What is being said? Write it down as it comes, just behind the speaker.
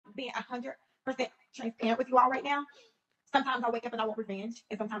being 100% transparent with you all right now. Sometimes I wake up and I want revenge,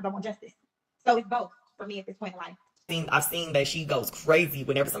 and sometimes I want justice. So it's both for me at this point in life. I've seen that she goes crazy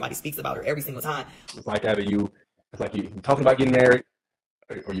whenever somebody speaks about her every single time. It's like either it's like you talking about getting married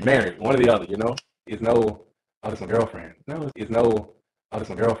or you married, one or the other, you know? It's no, oh, this my girlfriend. No, it's no, oh, this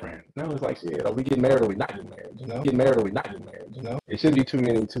my girlfriend. No, it's like, shit, are we getting married or we not getting married, you know? Getting married or we not getting married, you know? It shouldn't be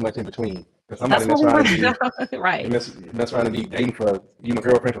too much in between. Because somebody mess around and be, right. mess around and be dating for you my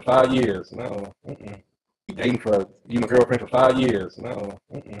girlfriend for 5 years. No. Dating for you my girlfriend for 5 years. No.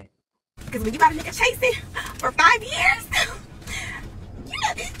 Because when you got a nigga chasing for 5 years,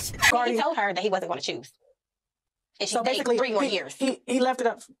 yeah, bitch. He told her that he wasn't going to choose. And she So basically, 3 more years. He left it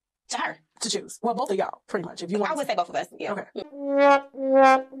up to her to choose. Well, both of y'all, pretty much. If you want, I would say both of us. Yeah. Okay.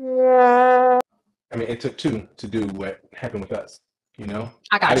 I mean, it took two to do what happened with us. You know,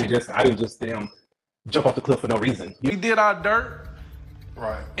 I didn't just damn jump off the cliff for no reason. We did our dirt.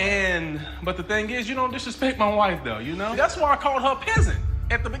 Right. But the thing is, you don't disrespect my wife, though, you know? That's why I called her peasant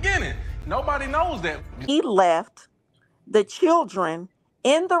at the beginning. Nobody knows that. He left the children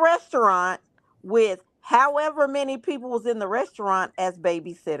in the restaurant with however many people was in the restaurant as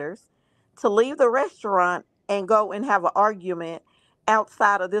babysitters to leave the restaurant and go and have an argument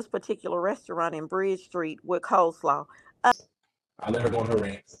outside of this particular restaurant in Bridge Street with coleslaw. I let her go on her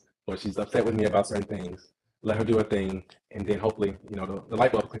rants, or she's upset with me about certain things. Let her do her thing, and then hopefully, you know, the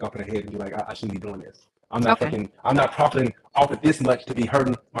light bulb will click off in her head and be like, I shouldn't be doing this. I'm not profiting off of this much to be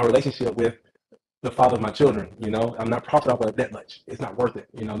hurting my relationship with the father of my children, you know? I'm not profiting off of that much. It's not worth it,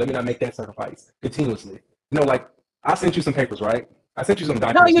 you know? Let me not make that sacrifice continuously. You know, like, I sent you some papers, right? I sent you some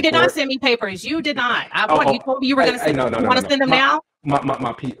documents. No, you did not send me papers. You did not. You told me you were going to send them. You want to send them now?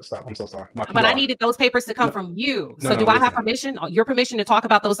 Stop. I'm so sorry. But I needed those papers to come from you. So do I have permission, your permission to talk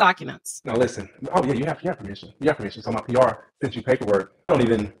about those documents? No, listen. Oh, yeah, you have permission. You have permission. So my PR sent you paperwork. I don't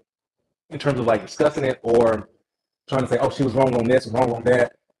even, in terms of like discussing it or trying to say, oh, she was wrong on this, wrong on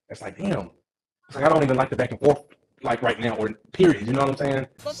that. It's like, damn. It's like, I don't even like the back and forth like right now or period. You know what I'm saying?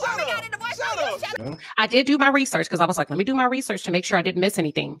 I did do my research because I was like, let me do my research to make sure I didn't miss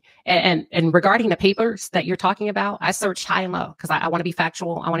anything. And regarding the papers that you're talking about, I searched high and low because I want to be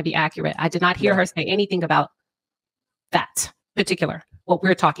factual. I want to be accurate. I did not hear her say anything about that particular, what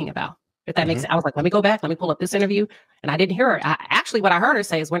we're talking about. If that makes sense. I was like, let me go back. Let me pull up this interview. And I didn't hear her. Actually, what I heard her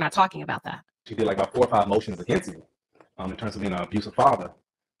say is we're not talking about that. She did like about 4 or 5 motions against me in terms of being an abusive father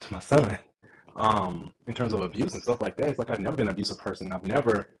to my son. In terms of abuse and stuff like that. It's like I've never been an abusive person. I've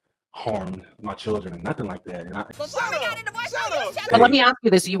never harmed my children and nothing like that. But let me ask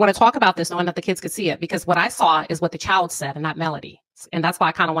you this. Do you want to talk about this knowing that the kids could see it? Because what I saw is what the child said and not Melody. And that's why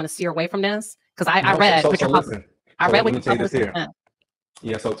I kind of want to steer away from this. Because I read what you say this here.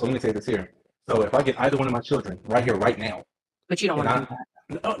 Yeah, so let me say this here. So if I get either one of my children right here, right now. But you don't want to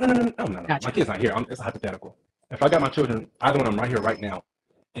do that. No. Gotcha. My kid's not here. It's a hypothetical. If I got my children, either one of them right here, right now,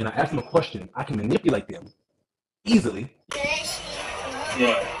 and I ask them a question, I can manipulate them easily.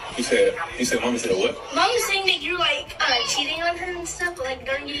 Right. He said, Mommy said what? Mom was saying that you're like cheating on her and stuff, but like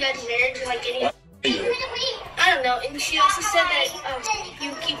during you guys' marriage or like getting. I don't know. And she also said that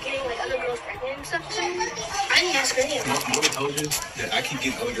you keep getting like other girls pregnant and stuff. So I didn't ask her any of that. Mommy told you that I keep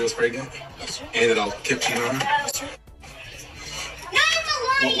getting other girls pregnant? Yes, sir. And that I'll keep cheating on her? Yes, sir. No,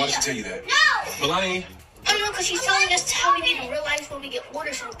 Melanie! Why did she tell you that? No! Melanie! I don't know, because she's telling us how we need in real life when we get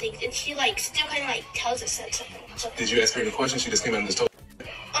orders and things, and she like still kind of like tells us that something. Did you ask her any questions? She just came out and just told.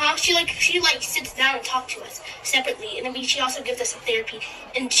 She sits down and talks to us separately, and then she also gives us a therapy,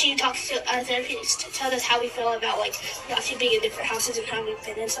 and she talks to our therapist to tell us how we feel about like actually being in different houses and how we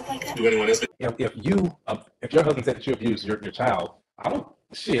fit and stuff like that. Do anyone else? If your husband said that you abused your child,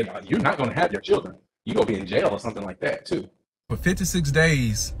 you're not going to have your children. You gonna be in jail or something like that too. For 56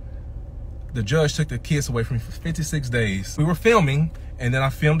 days. The judge took the kids away from me for 56 days. We were filming, and then I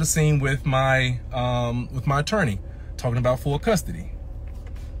filmed a scene with my attorney talking about full custody.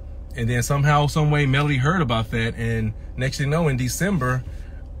 And then somehow, some way, Melody heard about that, and next thing you know, in December,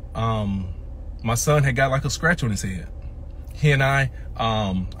 my son had got like a scratch on his head. He and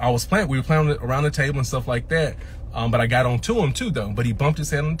we were playing around the table and stuff like that. But I got onto him too, though. But he bumped his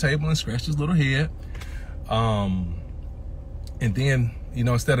head on the table and scratched his little head. And then, you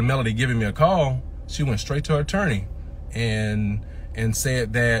know, instead of Melody giving me a call, she went straight to her attorney and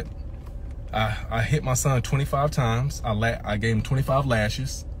said that I hit my son 25 times. I gave him 25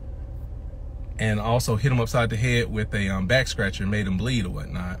 lashes, and also hit him upside the head with a back scratcher and made him bleed or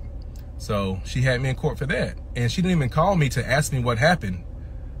whatnot. So she had me in court for that. And she didn't even call me to ask me what happened.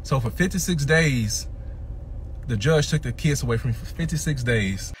 So for 56 days, the judge took the kids away from me for 56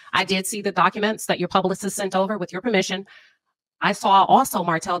 days. I did see the documents that your publicist sent over with your permission. I saw also,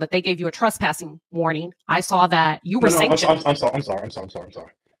 Martell, that they gave you a trespassing warning. I saw that you were sanctioned. I'm sorry.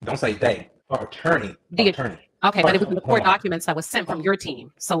 Don't say they. Our attorney. Okay, but it was in the court documents that was sent from your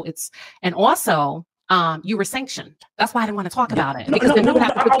team. So it's, and also, you were sanctioned. That's why I didn't want to talk about it. Because then we would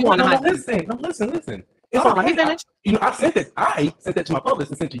have to put you on a high. Listen. It's okay. I sent it to my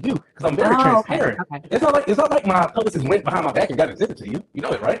publicist and sent it to you because I'm very transparent. Okay. It's not like my publicist went behind my back and got it sent it to you. You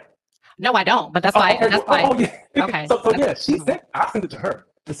know it, right? No, I don't. But that's why. Yeah. Okay. So yeah, I sent it to her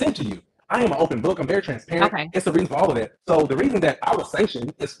to send to you. I am an open book. I'm very transparent. Okay. It's the reason for all of that. So the reason that I was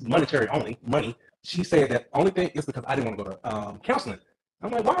sanctioned is monetary only, money. She said that only thing is because I didn't want to go to counseling.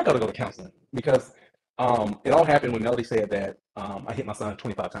 I'm like, why I gotta go to counseling? Because it all happened when Melody said that I hit my son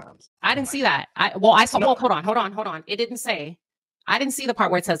 25 times. I didn't see that. I saw. No. Hold on. It didn't say. I didn't see the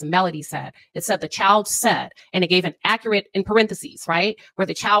part where it says Melody said. It said the child said, and it gave an accurate in parentheses, right? Where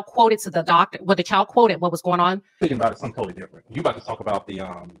the child quoted to the doctor, where the child quoted what was going on. Thinking about it, something totally different. You about to talk about the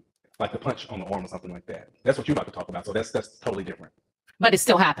like the punch on the arm or something like that. That's what you about to talk about. So that's totally different. But it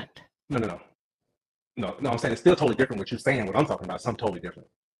still happened. No, I'm saying it's still totally different. What you're saying, what I'm talking about, is something totally different.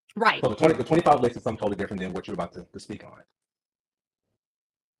 Right. So the 25 list is something totally different than what you're about to speak on.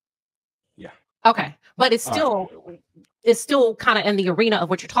 Yeah. Okay, but it's still kind of in the arena of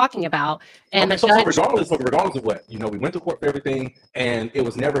what you're talking about. And so regardless of what, we went to court for everything, and it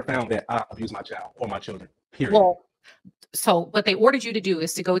was never found that I abused my child or my children. Period. Well, so what they ordered you to do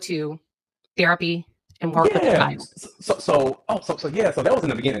is to go to therapy and work with the child. So that was in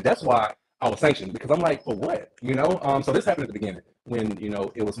the beginning. That's why I was sanctioned, because I'm like, for what? So this happened at the beginning when,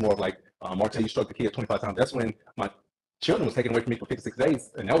 it was more of like, Martell, you struck the kid 25 times. That's when my children was taken away from me for 56 days.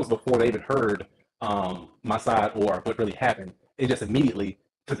 And that was before they even heard my side or what really happened. It just immediately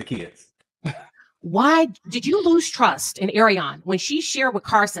took the kids. Why did you lose trust in Ariane when she shared with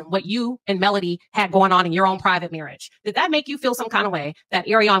Carson what you and Melody had going on in your own private marriage? Did that make you feel some kind of way that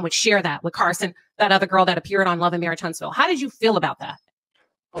Ariane would share that with Carson, that other girl that appeared on Love and Marriage Huntsville? How did you feel about that?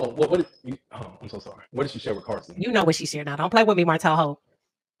 Oh, I'm so sorry. What did she share with Carson? You know what she shared now. Don't play with me, Martell Holt.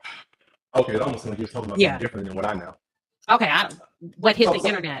 Okay, it almost like you were talking about something different than what I know. Okay, what hit the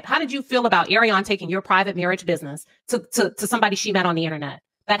internet? How did you feel about Ariane taking your private marriage business to somebody she met on the internet?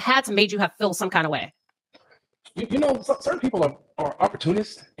 That had to made you feel some kind of way. Certain people are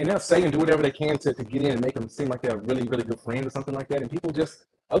opportunists, and they'll say and do whatever they can to get in and make them seem like they're a really, really good friend or something like that. And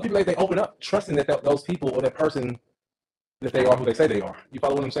other people, like, they open up, trusting that those people or that person, that they are who they say they are. You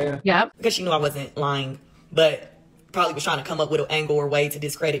follow what I'm saying? Yeah. Because she knew I wasn't lying, but probably was trying to come up with an angle or way to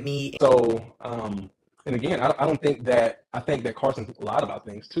discredit me. So, and again, I think that Carson lied about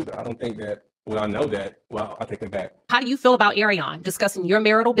things too. I don't think that. Well, I know that. Well, I take it back. How do you feel about Ariane discussing your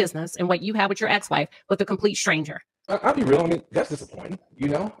marital business and what you had with your ex-wife with a complete stranger? I'll be real. I mean, that's disappointing.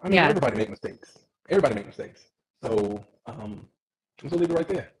 Everybody makes mistakes. So, I'm just leave it right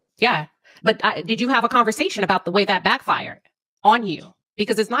there. Yeah, but did you have a conversation about the way that backfired on you?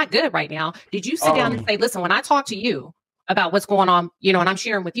 Because it's not good right now. Did you sit down and say, "Listen, when I talk to you about what's going on, and I'm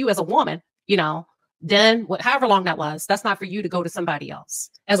sharing with you as a woman, then however long that was, that's not for you to go to somebody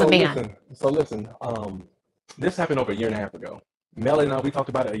else as a man." Listen, this happened over a year and a half ago. Melanie and I, we talked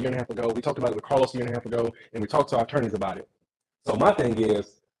about it a year and a half ago. We talked about it with Carlos a year and a half ago, and we talked to our attorneys about it. So my thing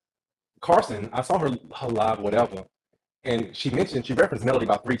is, Carson, I saw her live, whatever, and she referenced Melody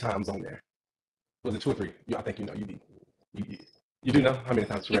about 3 times on there. Was it 2 or 3? I think you do know how many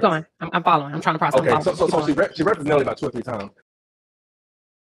times she referenced? Keep going. I'm following. I'm trying to process. Okay, so she referenced Melody about 2 or 3 times.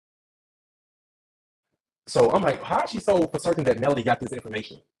 So I'm like, how is she so for certain that Melody got this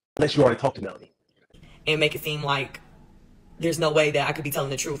information? Unless you already talked to Melody. And make it seem like there's no way that I could be telling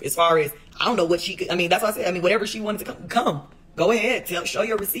the truth. As far as, I don't know what she could, that's why I said, whatever she wanted to come. Go ahead, show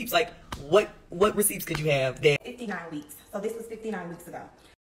your receipts. Like, what receipts could you have there? 59 weeks. So this was 59 weeks ago.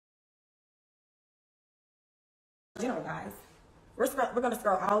 General, guys, we're going to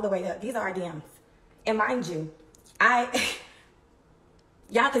scroll all the way up. These are our DMs. And mind you, y'all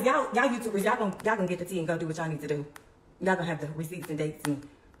YouTubers, y'all gonna get the tea and go do what y'all need to do. Y'all gonna have the receipts and dates and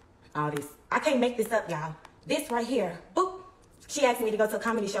all this. I can't make this up, y'all. This right here, boop. She asked me to go to a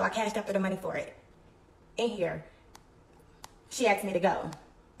comedy show. I cashed after the money for it. In here, she asked me to go.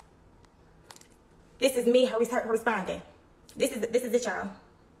 This is me, her responding. This is it, y'all.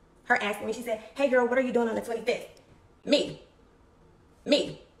 Her asking me, she said, "Hey girl, what are you doing on the 25th? Me.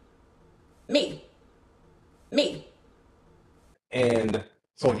 And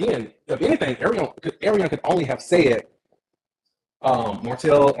so again, if anything, Ariane could only have said,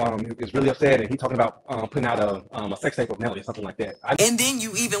 Martell is really upset, and he's talking about putting out a sex tape with Melody or something like that. And then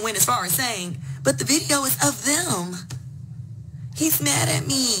you even went as far as saying, but the video is of them. He's mad at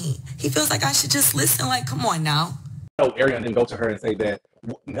me. He feels like I should just listen. Like, come on now. know Ariana didn't go to her and say that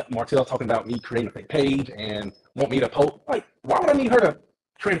Martell's talking about me creating a fake page and want me to post. Like, why would I need her to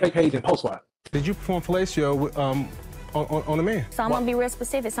create a fake page and post what? Did you perform fellatio on a man? So I'm gonna be real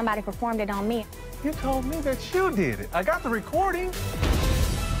specific. Somebody performed it on me. You told me that you did it. I got the recording.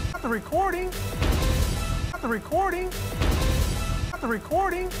 Got the recording. Got the recording. Got the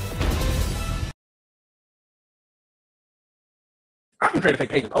recording. I can create a fake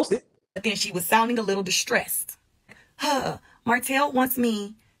page and post it. But then she was sounding a little distressed. Martell wants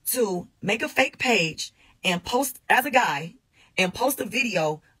me to make a fake page and post as a guy and post a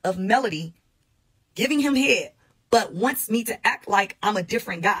video of Melody giving him head, but wants me to act like I'm a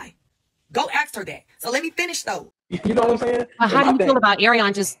different guy. Go ask her that. So let me finish though. You know what I'm saying? How do you feel about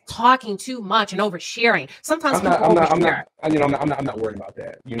Ariana just talking too much and oversharing? Sometimes I'm not worried about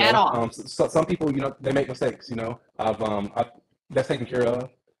that. You know, at all. So some people, you know, they make mistakes. You know, that's taken care of,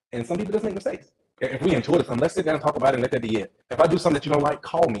 and some people just make mistakes. If we into it, let's sit down and talk about it and let that be it. If I do something that you don't like,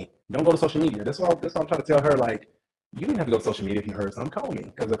 call me. Don't go to social media. That's what I'm trying to tell her. Like, you didn't have to go to social media if you heard something. Call me,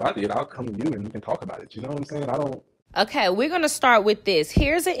 because if I did, I'll come to you and we can talk about it. You know what I'm saying? I don't. Okay, we're going to start with this.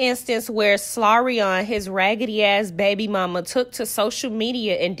 Here's an instance where Slarion, his raggedy ass baby mama, took to social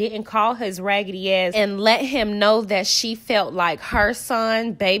media and didn't call his raggedy ass and let him know that she felt like her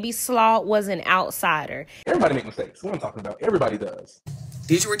son, baby Slaw, was an outsider. Everybody makes mistakes. What I'm talking about. Everybody does.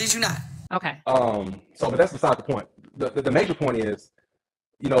 Did you or did you not? Okay. But that's beside the point. The major point is,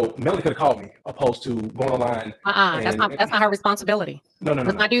 you know, Melody could have called me opposed to going online. That's not her responsibility. No.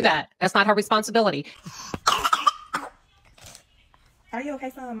 Let's not do that. That's not her responsibility. Are you okay,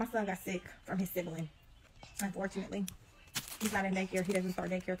 son? My son got sick from his sibling. Unfortunately, he's not in daycare. He doesn't start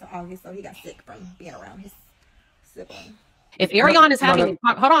daycare till August, so he got sick from being around his sibling. If Ariana is having,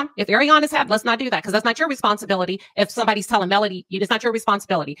 hold on. If Ariana is having, let's not do that because that's not your responsibility. If somebody's telling Melody, it's not your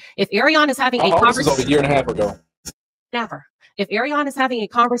responsibility. If Ariana is having a conversation, this is over a year and a half ago. Never. If Ariana is having a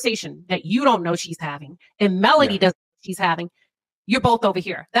conversation that you don't know she's having, and Melody doesn't know she's having, you're both over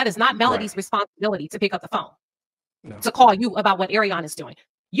here. That is not Melody's responsibility to pick up the phone. To call you about what Ariana is doing.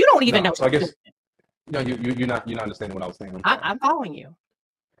 You don't even know. So I guess you're not understanding what I was saying. I'm following you.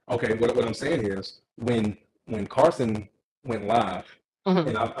 Okay, what I'm saying is when Carson went live,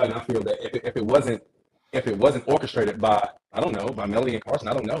 and I feel that if it wasn't orchestrated by by Melody and Carson,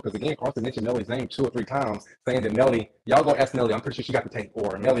 I don't know, because again Carson mentioned Melody's name 2 or 3 times, saying that Melody, y'all go ask Melody, I'm pretty sure she got the tape,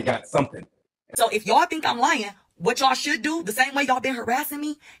 or Melody got something. So if y'all think I'm lying, what y'all should do, the same way y'all been harassing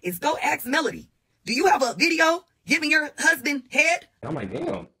me, is go ask Melody. Do you have a video giving your husband head? And I'm like,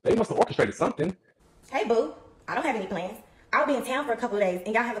 damn, they must have orchestrated something. Hey, boo, I don't have any plans. I'll be in town for a couple of days,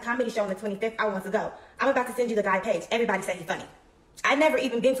 and y'all have a comedy show on the 25th. I want to go. I'm about to send you the guy page. Everybody say he's funny. I've never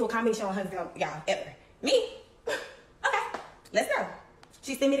even been to a comedy show on her, y'all, ever. Me? Okay, let's go.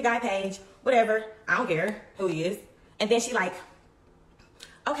 She sent me the guy page, whatever. I don't care who he is. And then she like,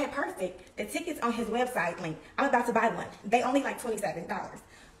 okay, perfect. The tickets on his website link. I'm about to buy one. They only like $27.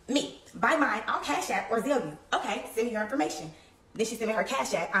 Me, buy mine, I'll Cash App or Zelle you. Okay, send me your information. Then she sent me her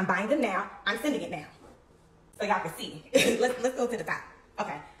Cash App. I'm buying them now. I'm sending it now. So y'all can see. let's go to the top.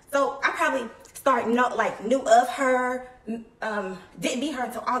 Okay, so I probably knew of her, didn't meet her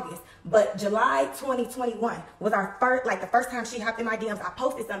until August, but July 2021 was our the first time she hopped in my DMs. I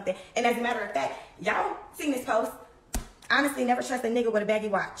posted something, and as a matter of fact, y'all seen this post. Honestly, never trust a nigga with a baggy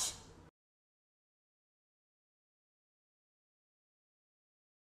watch.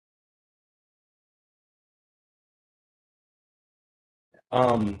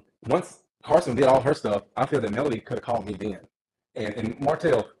 Once Carson did all her stuff, I feel that Melody could have called me then. And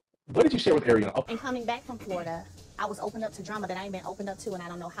Martell, what did you share with Ariana? And coming back from Florida, I was opened up to drama that I ain't been opened up to, and I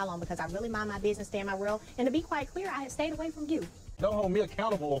don't know how long, because I really mind my business, stay in my world. And to be quite clear, I had stayed away from you. Don't hold me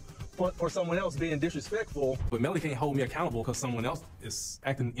accountable for someone else being disrespectful. But Melody can't hold me accountable because someone else is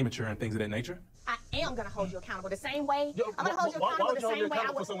acting immature and things of that nature. I am going to hold you accountable the same way. I'm going to hold you accountable the same way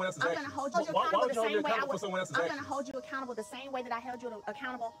I was. I'm going to hold you accountable the same way I was. I'm going to hold you accountable the same way that I held you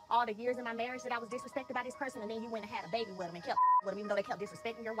accountable all the years in my marriage that I was disrespected by this person, and then you went and had a baby with him and kept with him, even though they kept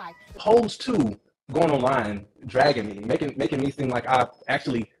disrespecting your wife. Opposed to going online, dragging me, making me seem like I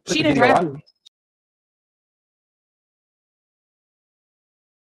actually put she the didn't video drag out. me.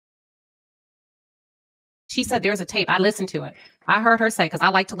 She said there's a tape. I listened to it. I heard her say, because I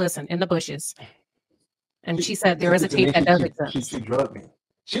like to listen in the bushes. And she said there is a tape that does exist. She drugged me.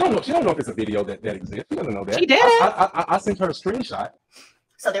 She don't know if it's a video that exists. She doesn't know that. She did. I sent her a screenshot.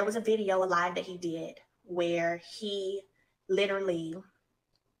 So there was a video, a live that he did where he literally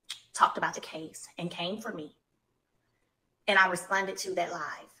talked about the case and came for me. And I responded to that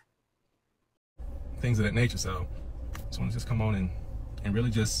live. Things of that nature. So I just want to just come on and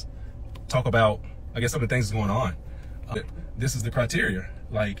really just talk about, I guess, some of the things that's going on. This is the criteria.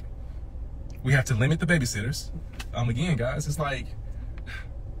 Like, we have to limit the babysitters. Again, guys, it's like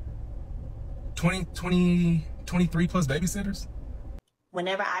 23 plus babysitters.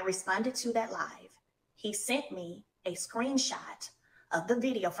 Whenever I responded to that live, he sent me a screenshot of the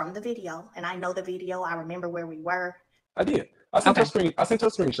video from the video, and I know the video. I remember where we were. I did. I sent her a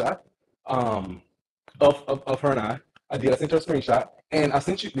screenshot of her and I. I sent her a screenshot, and I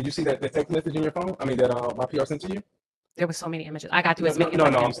sent you. Did you see that text message in your phone? I mean, that my PR sent to you. There were so many images. I got to as many. No,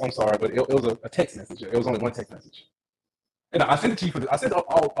 I'm sorry, but it was a text message. It was only one text message. And I sent it to you I sent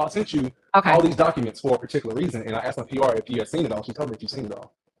you all these documents for a particular reason, and I asked my PR if you had seen it all. She told me if you've seen it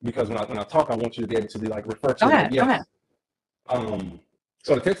all, because when I talk, I want you to be able to be like refer to it. Go ahead.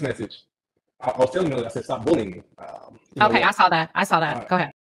 So the text message, I was telling you, I said stop bullying me. Okay, I saw that. Go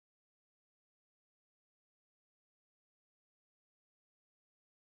ahead.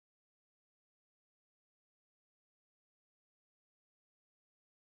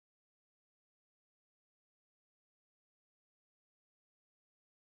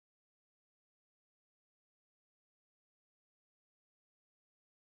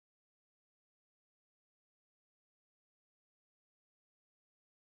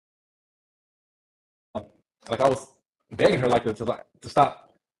 Like, I was begging her to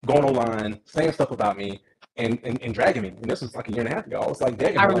stop going online, saying stuff about me, and dragging me. And this was like a year and a half ago. I was like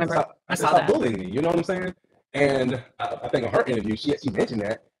begging her to stop bullying me. You know what I'm saying? And I think on her interview, she mentioned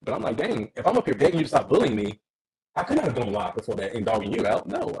that. But I'm like, dang, if I'm up here begging you to stop bullying me, I could not have gone live before that and dogging you out.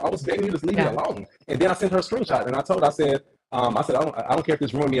 No, I was begging you to leave me alone. And then I sent her a screenshot, and I said, I don't care if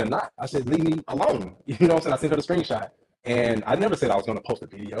this ruined me or not. I said, leave me alone. You know what I'm saying? I sent her the screenshot, and I never said I was going to post a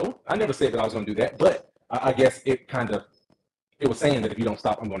video. I never said that I was going to do that, but I guess it was saying that if you don't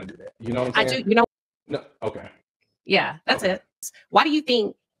stop, I'm going to do that. You know what I'm saying? I do. You know. No. Okay. Yeah, that's it. Why do you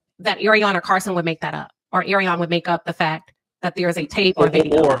think that Ariana or Carson would make that up, or Ariana would make up the fact that there is a tape or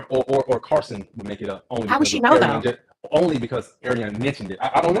video, or Carson would make it up? Only how would she know though? Only because Ariana mentioned it.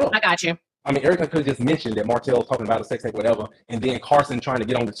 I don't know. I got you. I mean, Erica could have just mentioned that Martell was talking about a sex tape, whatever, and then Carson trying to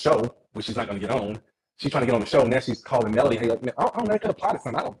get on the show, which she's not going to get on. She's trying to get on the show, and now she's calling Melody. Hey, I don't know. They could apply to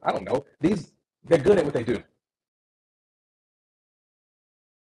something. I don't know. They're good at what they do.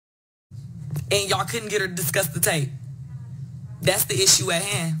 And y'all couldn't get her to discuss the tape. That's the issue at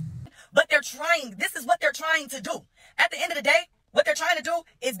hand. But this is what they're trying to do. At the end of the day, what they're trying to do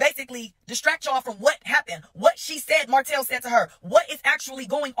is basically distract y'all from what happened, what she said, Martell said to her, what is actually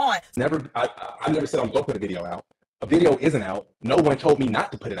going on. I never said I'm going to put a video out. A video isn't out. No one told me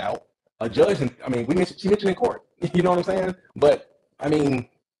not to put it out. A judge, she mentioned in court. You know what I'm saying? But, I mean,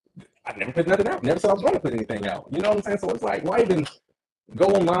 I never put nothing out. Never said I was going to put anything out. You know what I'm saying? So it's like, why even go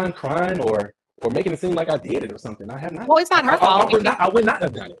online crying or making it seem like I did it or something? I have not. Well, it's not her fault. I would not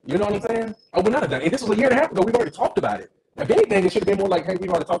have done it. You know what I'm saying? I would not have done it. And this was a year and a half ago. We've already talked about it. If anything, it should have been more like, hey,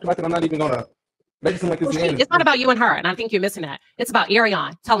 we've already talked about it. I'm not even going to make it seem like this man. It's not about you and her, and I think you're missing that. It's about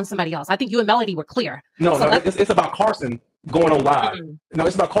Ariana telling somebody else. I think you and Melody were clear. No, it's about Carson going on live. Mm-hmm. No,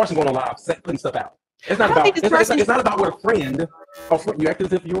 it's about Carson going on live, putting stuff out. It's not about. It's not about what a friend. You act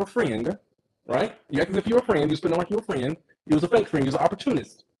as if you're a friend, right? You act as if you're a friend. You spend on like you're a friend. You was a fake friend. You was an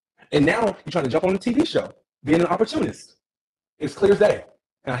opportunist. And now you're trying to jump on the TV show, being an opportunist. It's clear as day,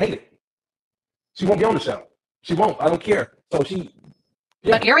 and I hate it. She won't be on the show. She won't. I don't care. So she.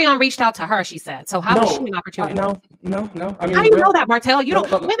 Yeah. But Ariana reached out to her, she said. So how is she an opportunity? No. I mean, how do you know that, Martell? You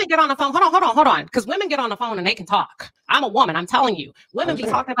don't. Women get on the phone. Hold on. Because women get on the phone and they can talk. I'm a woman. I'm telling you. Women be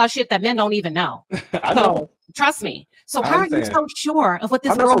talking about shit that men don't even know. I know. Trust me. So how are you so sure of what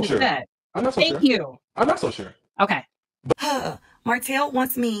this girl said? I'm not so sure. Thank you. I'm not so sure. Okay. Martell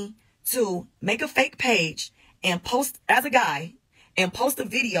wants me to make a fake page and post as a guy and post a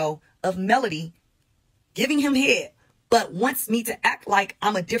video of Melody giving him head, but wants me to act like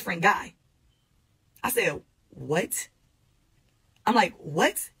I'm a different guy. I said, what? I'm like,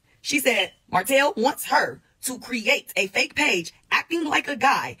 what? She said, Martell wants her to create a fake page acting like a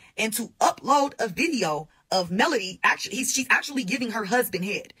guy and to upload a video of Melody. She's actually giving her husband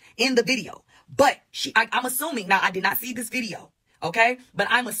head in the video. But I'm assuming, now I did not see this video, okay? But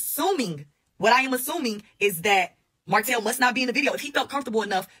what I am assuming is that Martell must not be in the video. If he felt comfortable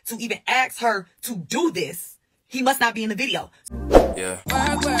enough to even ask her to do this, he must not be in the video. Yeah.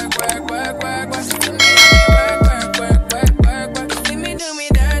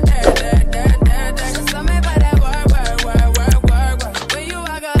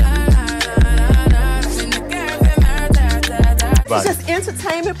 It's just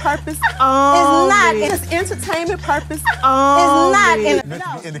entertainment purpose. It's not. It's just entertainment purpose. It's not.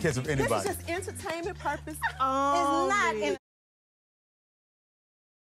 In the case of anybody. This is just entertainment purpose. It's not.